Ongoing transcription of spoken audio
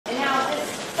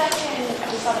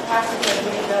passage of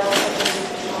many bills such as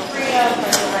individual freedom,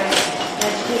 parental rights, and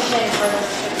education, and further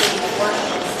restricting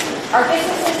abortions. Are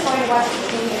businesses going to want to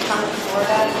continue to come to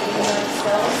Florida using those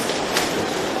skills?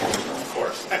 Of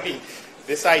course. I mean,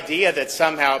 this idea that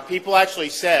somehow people actually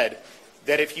said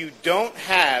that if you don't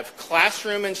have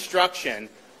classroom instruction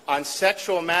on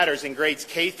sexual matters in grades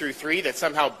K through 3, that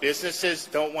somehow businesses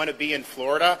don't want to be in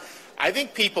Florida. I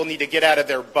think people need to get out of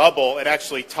their bubble and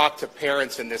actually talk to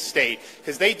parents in this state,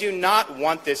 because they do not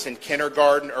want this in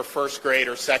kindergarten or first grade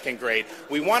or second grade.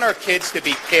 We want our kids to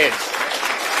be kids.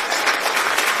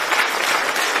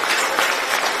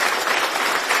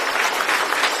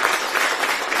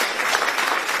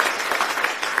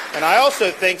 And I also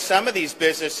think some of these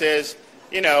businesses,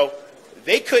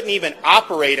 they couldn't even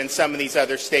operate in some of these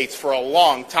other states for a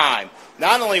long time.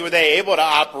 Not only were they able to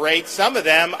operate, some of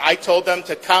them, I told them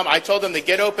to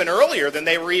get open earlier than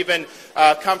they were even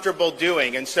comfortable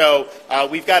doing. And so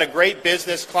we've got a great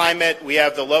business climate. We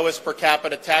have the lowest per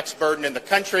capita tax burden in the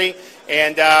country.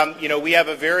 And, we have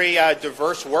a very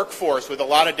diverse workforce with a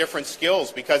lot of different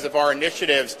skills because of our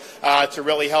initiatives to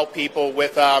really help people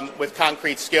with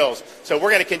concrete skills. So we're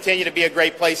going to continue to be a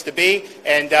great place to be.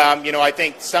 And, I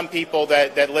think some people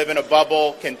that live in a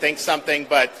bubble can think something,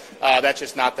 but that's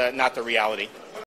just not the reality.